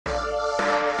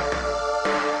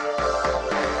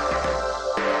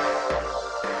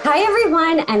Hi,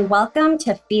 everyone, and welcome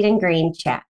to Feed and Grain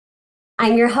Chat.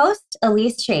 I'm your host,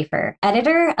 Elise Schaefer,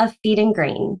 editor of Feed and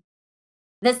Grain.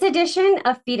 This edition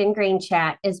of Feed and Grain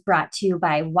Chat is brought to you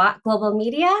by Watt Global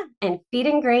Media and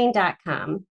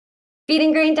feedandgrain.com.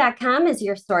 Feedandgrain.com is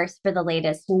your source for the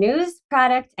latest news,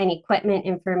 product, and equipment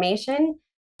information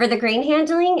for the grain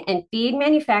handling and feed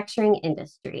manufacturing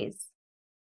industries.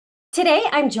 Today,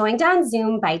 I'm joined on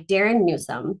Zoom by Darren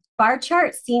Newsom,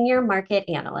 Barchart Senior Market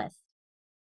Analyst.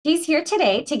 He's here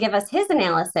today to give us his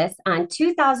analysis on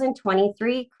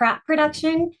 2023 crop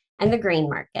production and the grain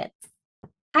markets.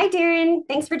 Hi, Darren.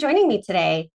 Thanks for joining me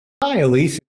today. Hi,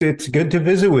 Elise. It's good to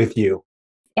visit with you.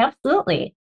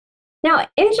 Absolutely. Now,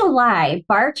 in July,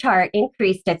 Barchart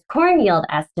increased its corn yield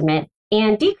estimate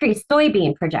and decreased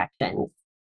soybean projections.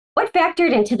 What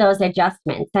factored into those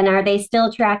adjustments, and are they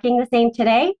still tracking the same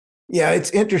today? Yeah,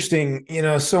 it's interesting.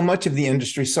 So much of the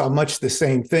industry saw much the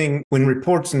same thing when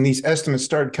reports and these estimates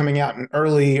started coming out in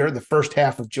early or the first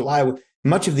half of July.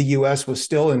 Much of the U.S. was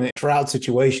still in a drought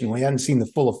situation. We hadn't seen the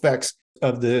full effects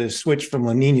of the switch from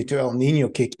La Nina to El Nino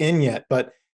kick in yet.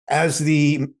 But as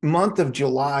the month of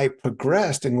July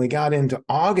progressed and we got into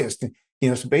August,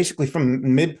 so basically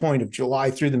from midpoint of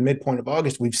July through the midpoint of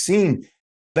August, we've seen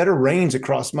better rains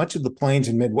across much of the plains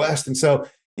and Midwest. And so,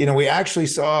 we actually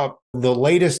saw the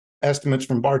latest estimates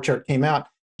from Barchart came out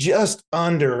just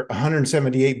under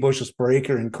 178 bushels per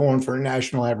acre in corn for a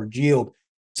national average yield.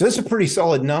 So that's a pretty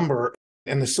solid number.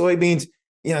 And the soybeans,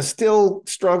 still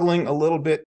struggling a little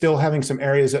bit, still having some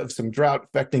areas of some drought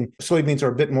affecting soybeans are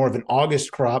a bit more of an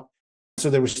August crop. So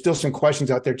there was still some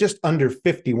questions out there, just under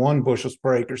 51 bushels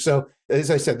per acre. So as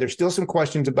I said, there's still some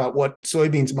questions about what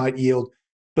soybeans might yield,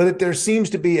 but there seems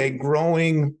to be a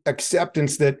growing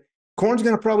acceptance that corn's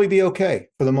going to probably be okay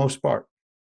for the most part.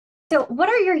 So, what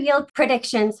are your yield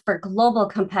predictions for global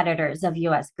competitors of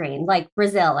U.S. grain, like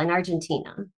Brazil and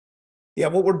Argentina? Yeah,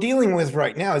 what we're dealing with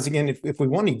right now is, again, if we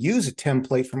want to use a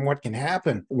template from what can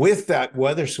happen with that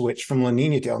weather switch from La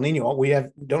Nina to El Nino,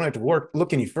 don't have to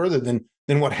look any further than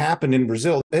what happened in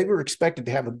Brazil. They were expected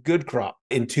to have a good crop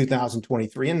in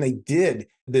 2023, and they did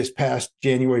this past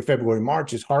January, February,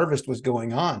 March as harvest was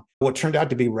going on. What turned out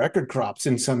to be record crops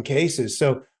in some cases.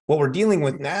 So what we're dealing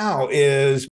with now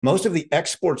is most of the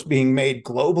exports being made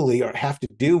globally have to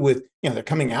do with, they're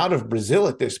coming out of Brazil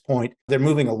at this point. They're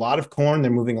moving a lot of corn.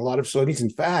 They're moving a lot of soybeans. In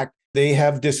fact, they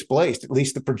have displaced, at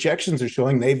least the projections are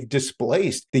showing they've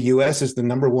displaced the U.S. as the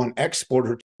number one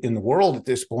exporter in the world at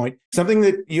this point, something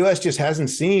that U.S. just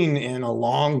hasn't seen in a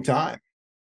long time.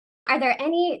 Are there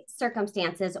any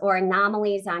circumstances or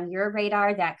anomalies on your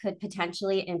radar that could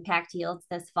potentially impact yields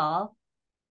this fall?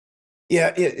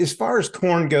 Yeah, as far as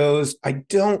corn goes, I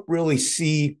don't really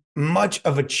see much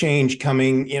of a change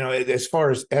coming, as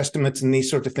far as estimates and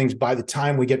these sorts of things by the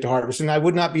time we get to harvest. And I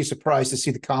would not be surprised to see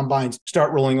the combines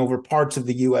start rolling over parts of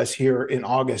the U.S. here in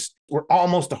August. We're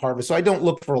almost to harvest, so I don't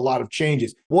look for a lot of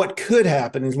changes. What could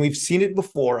happen is we've seen it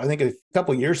before. I think a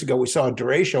couple of years ago, we saw a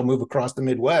derecho move across the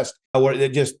Midwest where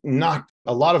it just knocked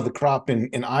a lot of the crop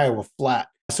in Iowa flat.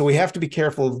 So we have to be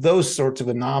careful of those sorts of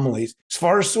anomalies. As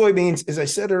far as soybeans, as I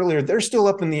said earlier, they're still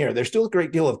up in the air. There's still a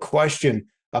great deal of question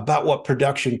about what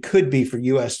production could be for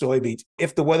U.S. soybeans.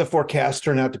 If the weather forecasts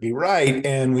turn out to be right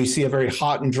and we see a very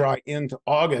hot and dry into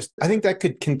August, I think that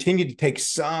could continue to take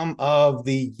some of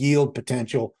the yield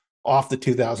potential off the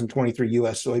 2023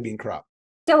 U.S. soybean crop.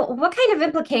 So, what kind of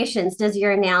implications does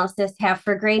your analysis have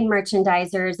for grain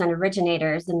merchandisers and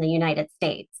originators in the United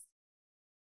States?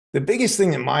 The biggest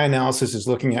thing that my analysis is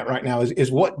looking at right now is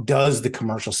what does the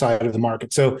commercial side of the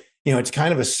market. So, it's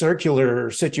kind of a circular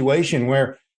situation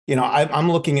where, I'm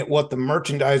looking at what the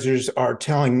merchandisers are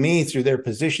telling me through their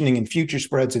positioning and future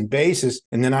spreads and basis,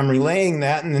 and then I'm relaying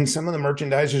that. And then some of the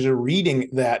merchandisers are reading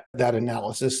that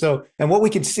analysis. So, and what we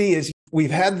can see is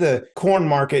we've had the corn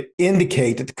market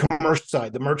indicate that the commercial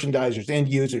side, the merchandisers, end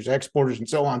users, exporters, and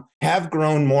so on, have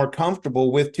grown more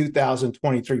comfortable with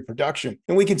 2023 production.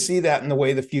 And we can see that in the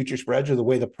way the future spreads or the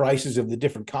way the prices of the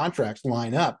different contracts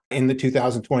line up in the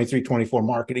 2023-24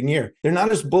 marketing year. They're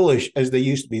not as bullish as they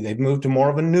used to be. They've moved to more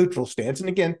of a neutral stance. And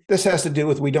again, this has to do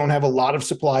with we don't have a lot of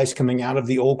supplies coming out of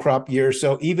the old crop year.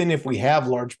 So even if we have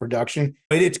large production,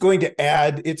 it's going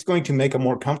to make a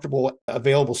more comfortable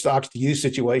available stocks to use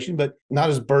situation. But not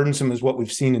as burdensome as what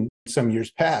we've seen in some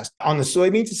years past. On the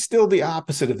soybeans, it's still the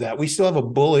opposite of that. We still have a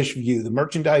bullish view. The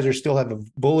merchandisers still have a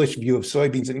bullish view of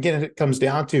soybeans. And again, it comes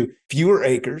down to fewer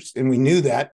acres. And we knew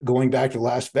that going back to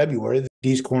last February,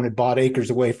 Dees Corn had bought acres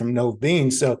away from Nove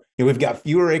Beans. So we've got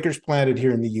fewer acres planted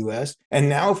here in the U.S. And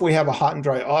now if we have a hot and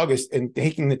dry August and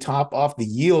taking the top off the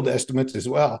yield estimates as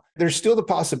well, there's still the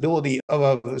possibility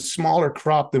of a smaller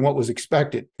crop than what was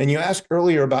expected. And you asked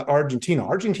earlier about Argentina.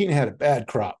 Argentina had a bad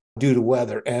crop due to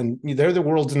weather, and they're the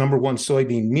world's number one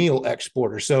soybean meal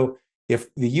exporter. So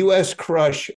if the U.S.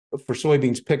 crush for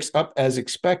soybeans picks up as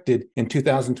expected in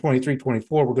 2023-24,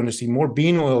 we're going to see more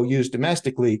bean oil used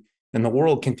domestically and the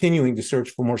world continuing to search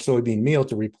for more soybean meal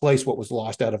to replace what was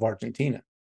lost out of Argentina.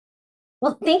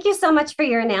 Well, thank you so much for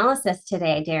your analysis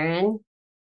today, Darren.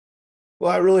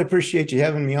 Well, I really appreciate you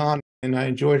having me on, and I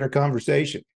enjoyed our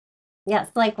conversation. Yes,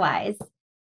 likewise.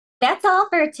 That's all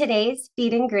for today's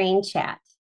Feed and Grain Chat.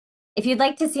 If you'd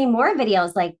like to see more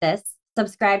videos like this,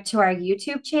 subscribe to our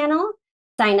YouTube channel,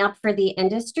 sign up for the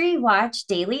Industry Watch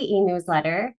daily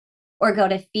e-newsletter, or go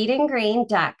to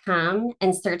feedandgrain.com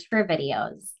and search for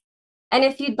videos. And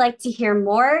if you'd like to hear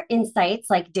more insights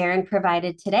like Darren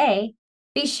provided today,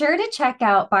 be sure to check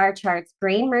out Barchart's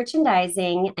Grain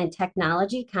Merchandising and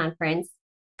Technology Conference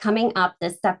coming up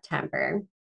this September.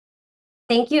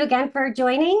 Thank you again for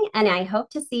joining, and I hope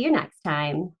to see you next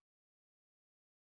time.